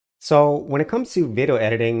So when it comes to video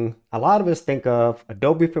editing, a lot of us think of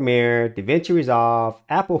Adobe Premiere, DaVinci Resolve,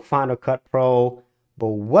 Apple Final Cut Pro, but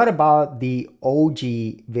what about the OG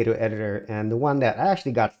video editor and the one that I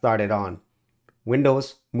actually got started on,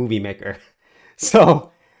 Windows Movie Maker?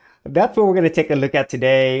 So that's what we're going to take a look at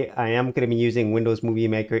today. I am going to be using Windows Movie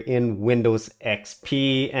Maker in Windows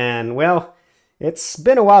XP, and well, it's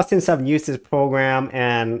been a while since I've used this program,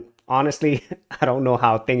 and honestly, I don't know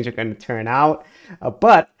how things are going to turn out,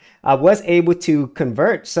 but I was able to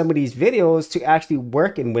convert some of these videos to actually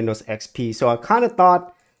work in Windows XP. So I kind of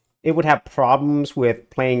thought it would have problems with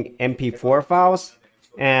playing MP4 files.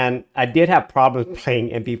 And I did have problems playing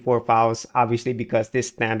MP4 files, obviously, because this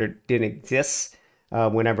standard didn't exist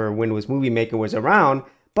whenever Windows Movie Maker was around.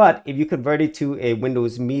 But if you convert it to a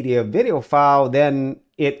Windows Media video file, then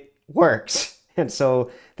it works. And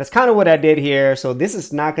so that's kind of what I did here. So this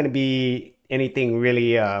is not going to be anything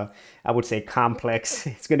really, I would say, complex.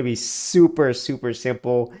 It's going to be super, super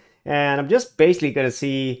simple. And I'm just basically going to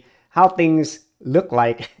see how things look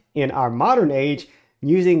like in our modern age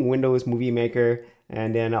using Windows Movie Maker,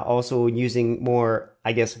 and then also using more,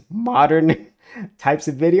 I guess, modern types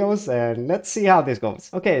of videos. And let's see how this goes.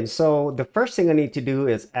 Okay, so the first thing I need to do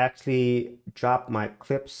is actually drop my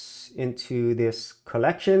clips into this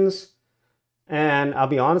collections. And I'll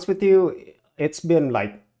be honest with you, it's been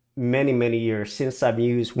like many years since I've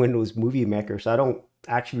used Windows Movie Maker, so I don't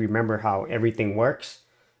actually remember how everything works.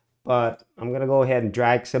 But I'm gonna go ahead and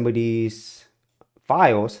drag some of these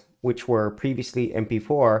files, which were previously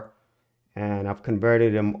MP4, and I've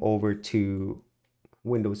converted them over to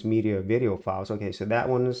Windows Media video files. Okay, so that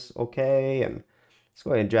one's okay, and let's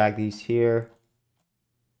go ahead and drag these here.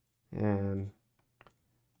 And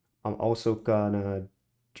I'm also gonna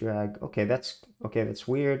drag, okay, that's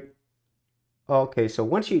weird. Okay, so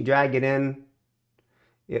once you drag it in,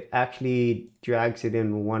 it actually drags it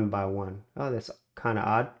in one by one. Oh, that's kind of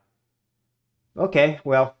odd. Okay,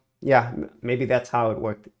 well, yeah, maybe that's how it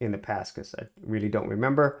worked in the past, because I really don't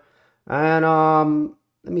remember. And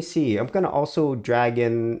let me see. I'm gonna also drag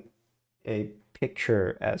in a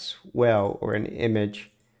picture as well, or an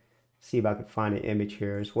image. See if I can find an image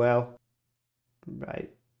here as well. Right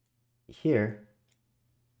here.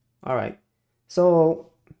 All right.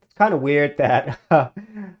 So it's kind of weird that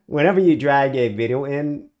whenever you drag a video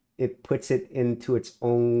in, it puts it into its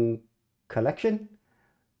own collection.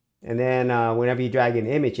 And then whenever you drag an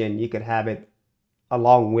image in, you could have it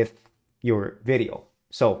along with your video.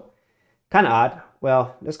 So kind of odd.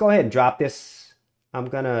 Well, let's go ahead and drop this. I'm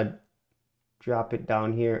gonna drop it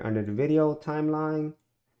down here under the video timeline.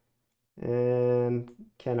 And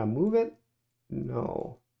can I move it?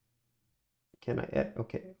 No. Can I edit?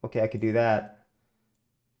 Okay, I could do that.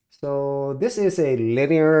 So this is a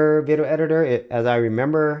linear video editor, as I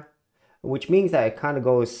remember, which means that it kind of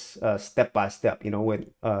goes step by step. You know,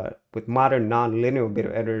 with modern non-linear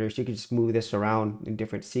video editors, you can just move this around in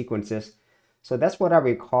different sequences. So that's what I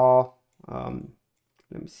recall.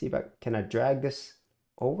 Let me see if can I drag this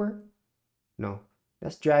over? No,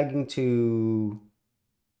 that's dragging to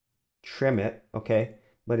trim it. Okay,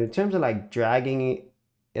 but in terms of like dragging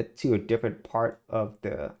it to a different part of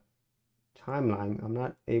the timeline, I'm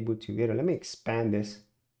not able to get it. Let me expand this.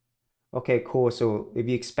 Okay, cool. So if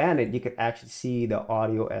you expand it, you could actually see the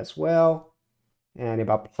audio as well. And if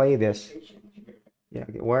I play this, yeah,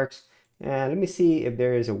 it works. And let me see if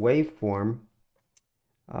there is a waveform.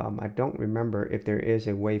 I don't remember if there is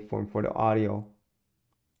a waveform for the audio.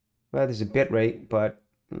 Well, there's a bit rate, but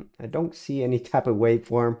I don't see any type of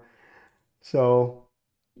waveform. So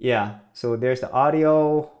yeah, so there's the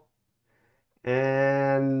audio.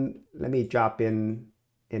 And let me drop in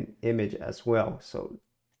an image as well. So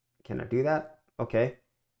can I do that? Okay.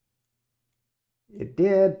 It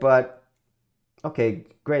did, but okay,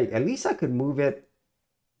 great. At least I could move it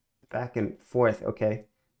back and forth. Okay,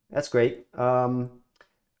 that's great. Can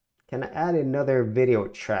I add another video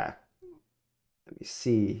track? Let me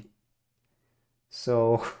see.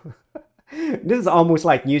 So this is almost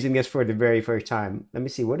like using this for the very first time. Let me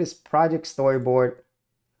see. What is project storyboard?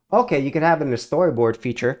 Okay, you can have it in the storyboard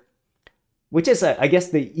feature, which is, I guess,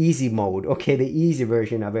 the easy mode. Okay, the easy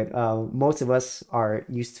version of it. Most of us are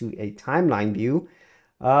used to a timeline view.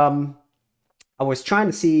 I was trying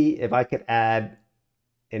to see if I could add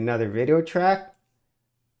another video track,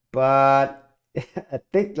 but I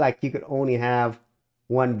think like you could only have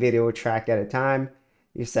one video track at a time.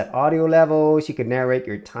 You set audio levels, you can narrate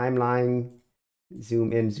your timeline,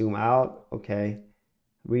 zoom in, zoom out. Okay,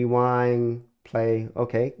 rewind, play.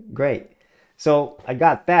 Okay, great. So I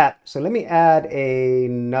got that. So let me add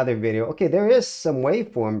another video. Okay, there is some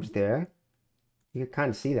waveforms there. You can kind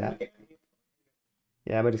of see that.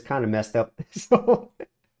 Yeah, but it's kind of messed up. So,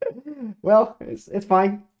 well, it's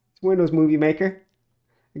fine. It's Windows Movie Maker.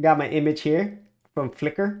 I got my image here from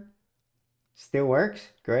Flickr. Still works.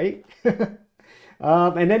 Great.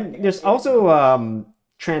 And then there's also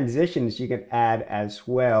transitions you can add as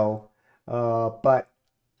well. But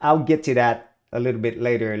I'll get to that a little bit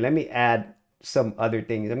later. Let me add some other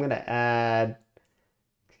things. I'm going to add,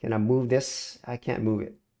 can I move this? I can't move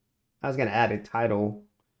it. I was going to add a title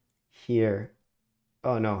here.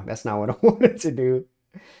 Oh no, that's not what I wanted to do.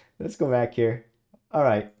 Let's go back here. All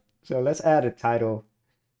right, so let's add a title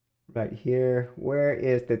right here. Where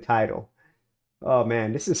is the title? Oh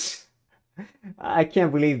man, this is, I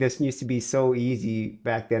can't believe this used to be so easy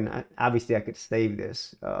back then. Obviously, I could save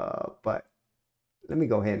this, but let me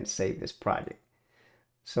go ahead and save this project.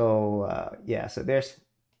 So yeah, so let's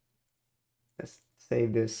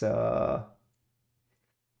save this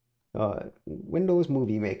Windows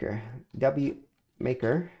Movie Maker, W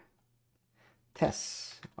Maker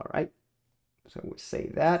tests. All right, so we'll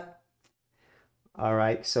save that. All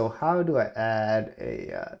right, so how do I add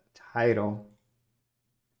a title?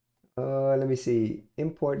 Let me see.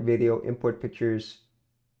 Import video, import pictures,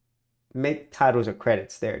 make titles or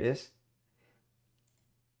credits. There it is.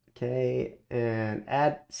 Okay, and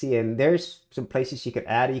add. See, and there's some places you could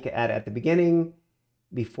add it. You could add it at the beginning,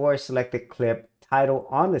 before a selected clip, title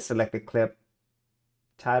on the selected clip,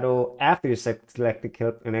 title after the selected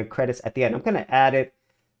clip, and then credits at the end. I'm going to add it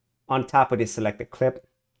on top of the selected clip.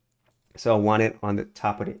 So I want it on the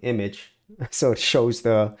top of the image. So it shows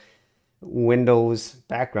the Windows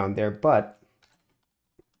background there, but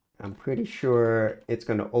I'm pretty sure it's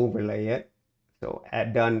going to overlay it. So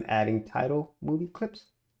done adding title movie clips.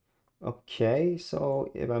 Okay, so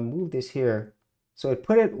if I move this here, so it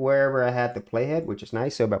put it wherever I had the playhead, which is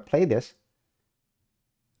nice. So if I play this,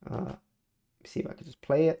 see if I can just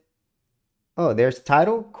play it. Oh, there's the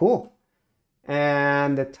title. Cool.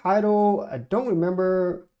 And the title, I don't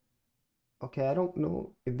remember. Okay, I don't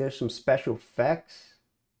know if there's some special effects.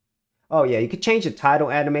 Oh yeah, you could change the title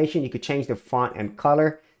animation. You could change the font and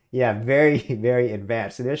color. Yeah, very, very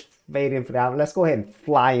advanced. So there's fade in, fade out. Let's go ahead and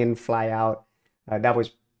fly in, fly out. That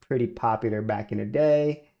was pretty popular back in the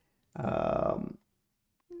day.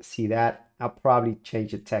 See that? I'll probably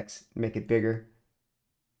change the text, make it bigger.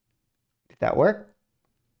 Did that work?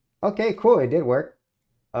 Okay, cool. It did work.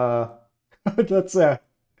 Uh, let's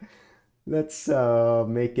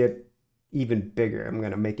make it even bigger. I'm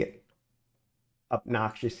gonna make it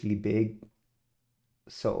obnoxiously big.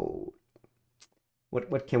 So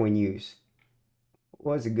what can we use?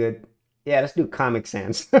 What was it good? Yeah, let's do Comic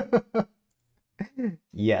Sans.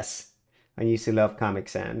 Yes, I used to love Comic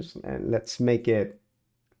Sans, and let's make it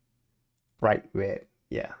bright red.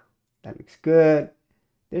 Yeah, that looks good.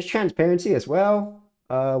 There's transparency as well.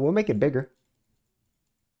 We'll make it bigger.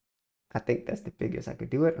 I think that's the biggest I could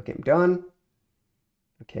do it. Okay, I'm done.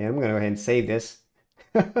 Okay, I'm gonna go ahead and save this.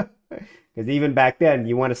 Because even back then,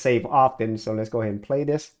 you want to save often. So let's go ahead and play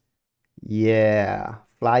this. Yeah,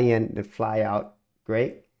 fly in, then fly out.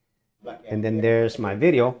 Great. And then there's my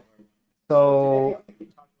video. So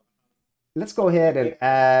let's go ahead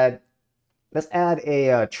and let's add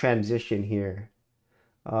a transition here.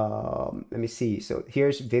 Let me see. So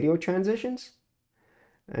here's video transitions.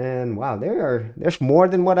 And wow, there's more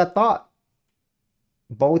than what I thought.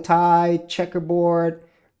 Bow tie, checkerboard.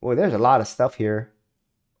 Well, there's a lot of stuff here.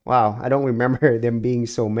 Wow, I don't remember them being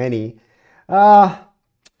so many.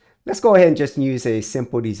 Let's go ahead and just use a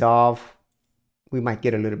simple dissolve. We might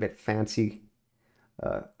get a little bit fancy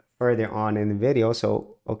further on in the video.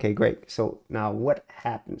 So, okay, great. So now what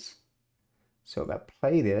happens? So if I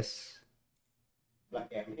play this,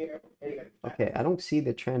 okay, I don't see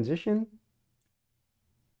the transition.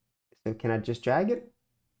 So can I just drag it?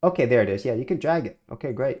 Okay, there it is. Yeah, you can drag it.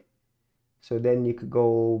 Okay, great. So then you could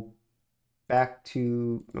go back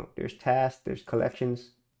to, no, there's tasks, there's collections.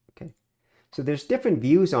 Okay, so there's different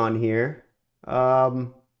views on here.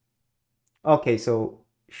 Okay, so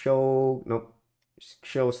show, no,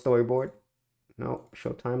 show storyboard. No,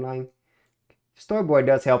 show timeline. Storyboard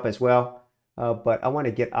does help as well, but I want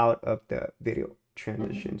to get out of the video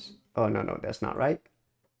transitions. Oh, no, that's not right.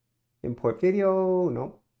 Import video,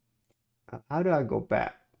 no. How do I go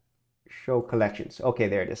back? Show collections. Okay,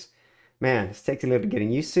 there it is. Man, this takes a little getting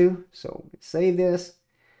used to. So save this.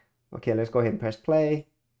 Okay, let's go ahead and press play.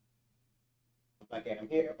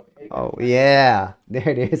 Oh yeah, there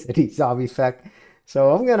it is, the dissolve effect.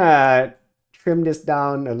 So I'm gonna trim this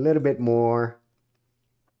down a little bit more,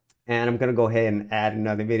 and I'm gonna go ahead and add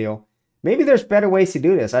another video. Maybe there's better ways to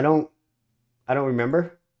do this. I don't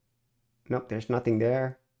remember. Nope, there's nothing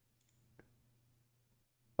there.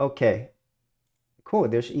 Okay, cool.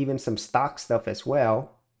 There's even some stock stuff as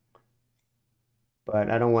well, but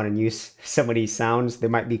I don't want to use some of these sounds. They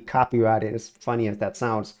might be copyrighted, as funny as that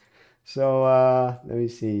sounds. So let me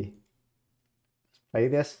see. Play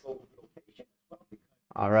this.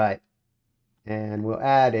 All right. And we'll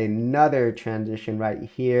add another transition right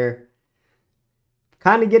here.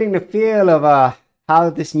 Kind of getting the feel of how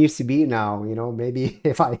this used to be now, you know, maybe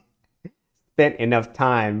if I spent enough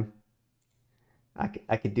time,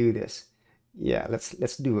 I could do this. Yeah,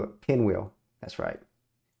 let's do a pinwheel. That's right.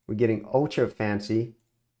 We're getting ultra fancy.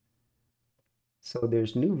 So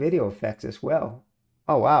there's new video effects as well.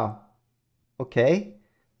 Oh wow. Okay.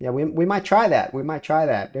 Yeah, we might try that. We might try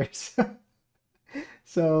that. There's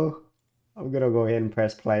so I'm gonna go ahead and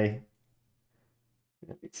press play.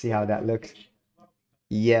 Let's see how that looks.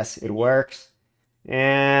 Yes, it works.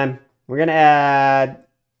 And we're gonna add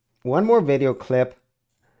one more video clip.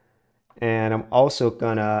 And I'm also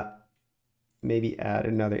gonna maybe add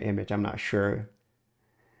another image. I'm not sure.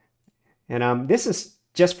 And this is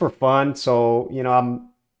just for fun. So, you know, I'm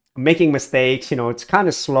making mistakes. You know, it's kind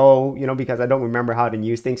of slow, you know, because I don't remember how to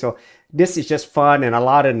use things. So this is just fun and a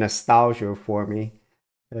lot of nostalgia for me.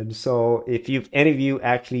 And so if any of you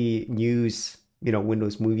actually use, you know,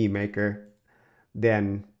 Windows Movie Maker,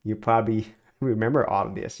 then you probably remember all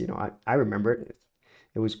of this. You know, I remember it.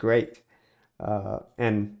 It was great.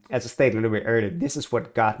 And as I stated a little bit earlier, this is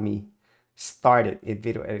what got me started in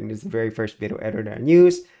video editing. This is the very first video editor I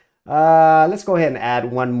used. Let's go ahead and add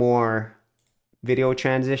one more video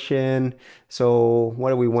transition. So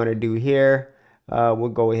what do we want to do here? We'll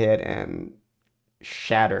go ahead and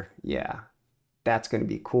shatter. Yeah, that's going to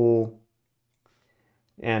be cool.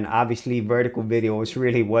 And obviously vertical videos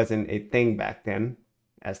really wasn't a thing back then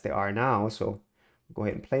as they are now. So go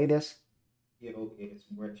ahead and play this. It's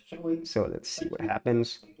worth showing. So let's see what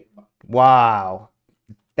happens. Wow.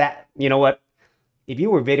 That, you know what? If you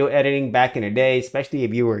were video editing back in the day, especially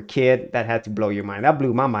if you were a kid, that had to blow your mind. That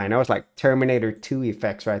blew my mind. That was like Terminator 2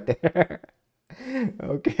 effects right there.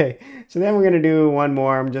 Okay, so then we're gonna do one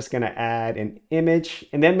more. I'm just gonna add an image,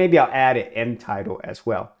 and then maybe I'll add an end title as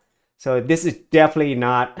well. So this is definitely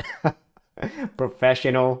not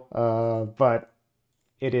professional, but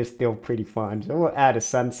it is still pretty fun. So we'll add a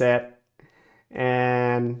sunset.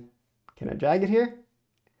 And can I drag it here?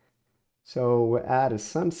 So we'll add a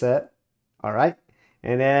sunset. All right.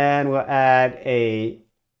 And then we'll add a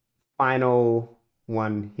final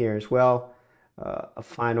one here as well. A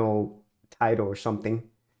final title or something.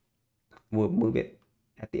 We'll move it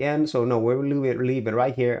at the end. So no, we'll leave it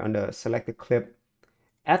right here on the selected clip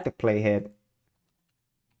at the playhead.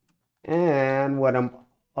 And what I'm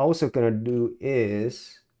also going to do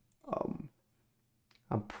is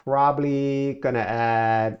I'm probably gonna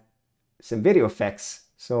add some video effects.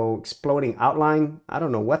 So exploding outline, I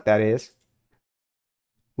don't know what that is.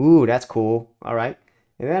 Ooh, that's cool. All right.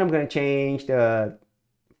 And then I'm gonna change the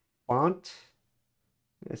font.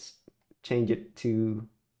 Let's change it to,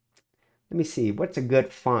 let me see, what's a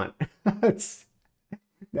good font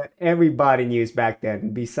that everybody used back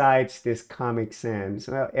then besides this Comic Sans?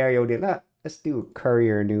 Well, Arial did that. Let's do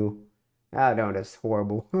Courier New. Ah, no, that's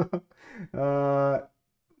horrible.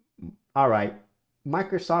 All right,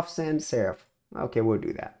 Microsoft Sans Serif. Okay, we'll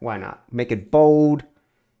do that. Why not? Make it bold.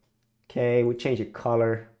 Okay, we'll change the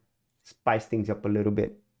color. Spice things up a little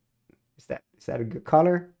bit. Is that a good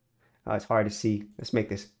color? Oh, it's hard to see. Let's make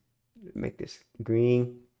this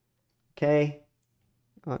green. Okay.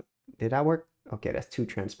 Did that work? Okay, that's too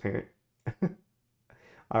transparent.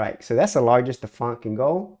 All right, so that's the largest the font can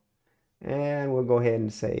go. And we'll go ahead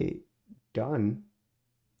and say done.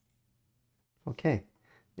 Okay.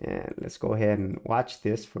 And let's go ahead and watch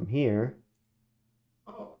this from here.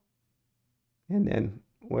 Oh. And then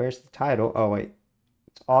where's the title? Oh, wait.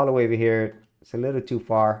 It's all the way over here. It's a little too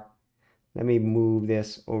far. Let me move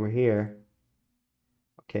this over here.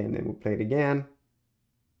 Okay, and then we'll play it again.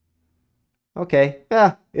 Okay,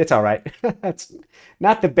 yeah, it's all right. It's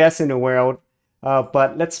not the best in the world,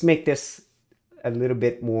 but let's make this a little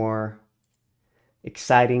bit more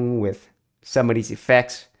exciting with some of these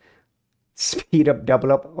effects. Speed up,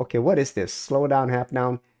 double up. Okay, what is this? Slow down, half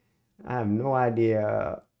down. I have no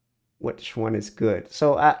idea which one is good.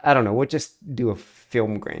 So I don't know. We'll just do a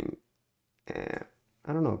film grain.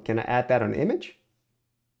 I don't know. Can I add that on image?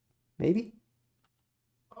 Maybe?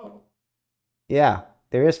 Oh. Yeah,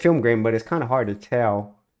 there is film grain, but it's kind of hard to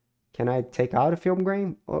tell. Can I take out a film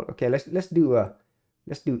grain? Oh, okay, let's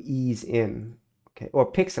do ease in. Okay,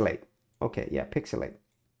 or pixelate. Okay, yeah, pixelate.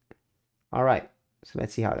 All right. So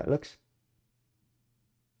let's see how that looks.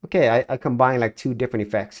 Okay, I combined like two different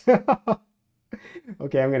effects.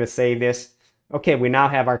 Okay, I'm gonna save this. Okay, we now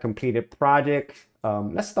have our completed project.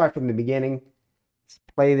 Let's start from the beginning. Let's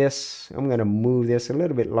play this. I'm gonna move this a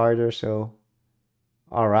little bit larger, so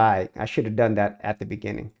all right. I should have done that at the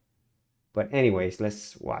beginning. But anyways,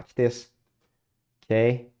 let's watch this.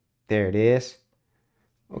 Okay, there it is.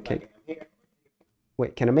 Okay.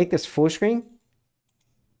 Wait, can I make this full screen?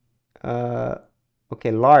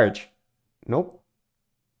 Okay, large. Nope.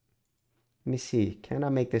 Let me see. Can I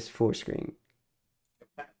make this full screen?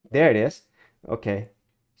 There it is. Okay.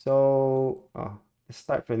 So, let's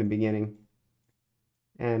start from the beginning.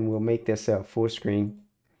 And we'll make this a full screen.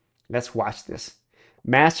 Let's watch this.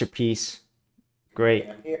 Masterpiece. Great.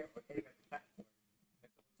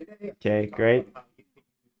 Okay, great.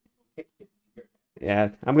 Yeah,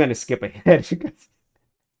 I'm going to skip ahead because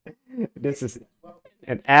this is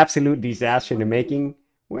an absolute disaster in the making.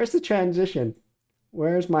 Where's the transition?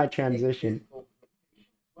 Where's my transition?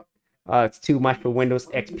 It's too much for Windows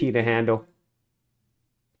XP to handle.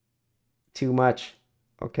 Too much.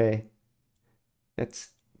 Okay. Let's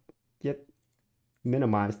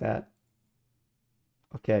minimize that.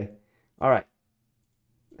 Okay. All right.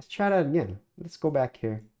 Let's try that again. Let's go back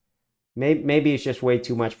here. Maybe it's just way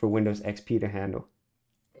too much for Windows XP to handle.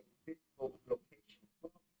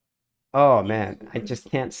 Oh man, I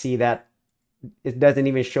just can't see that. It doesn't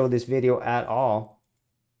even show this video at all.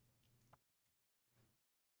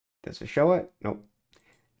 Does it show it? Nope.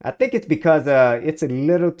 I think it's because it's a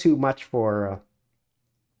little too much for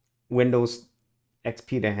Windows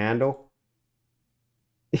XP to handle.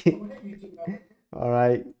 All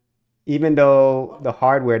right. Even though the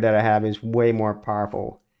hardware that I have is way more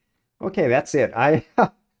powerful. Okay, that's it.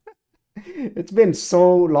 It's been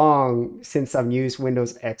so long since I've used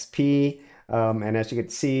Windows XP. And as you can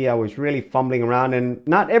see, I was really fumbling around and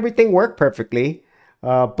not everything worked perfectly.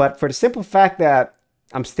 But for the simple fact that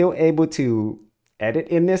I'm still able to edit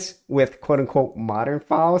in this with quote unquote modern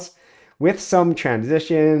files, with some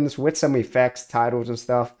transitions, with some effects, titles and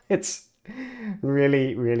stuff. It's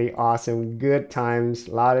really, really awesome. Good times,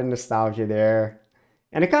 a lot of nostalgia there.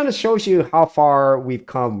 And it kind of shows you how far we've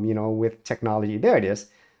come, you know, with technology. There it is.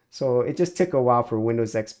 So it just took a while for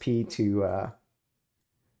Windows XP to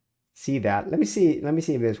see that. Let me see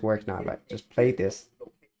if this works now. Like just play this.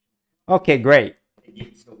 Okay, great.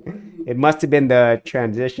 It must have been the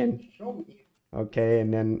transition. Okay,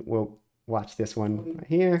 and then we'll watch this one right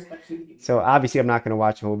here. So obviously I'm not going to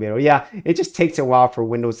watch the whole video. Yeah, it just takes a while for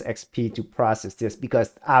Windows XP to process this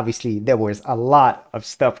because obviously there was a lot of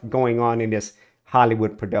stuff going on in this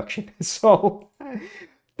Hollywood production. So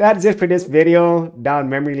that's it for this video. Down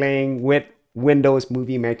memory lane with Windows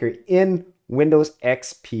Movie Maker in Windows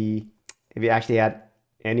XP. If you actually had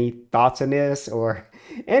any thoughts on this or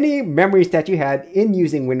any memories that you had in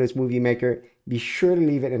using Windows Movie Maker, be sure to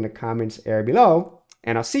leave it in the comments area below.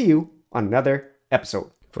 And I'll see you on another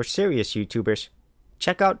episode. For serious YouTubers,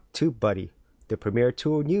 check out TubeBuddy, the premier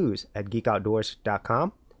tool news at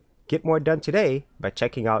geekoutdoors.com. Get more done today by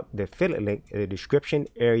checking out the affiliate link in the description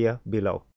area below.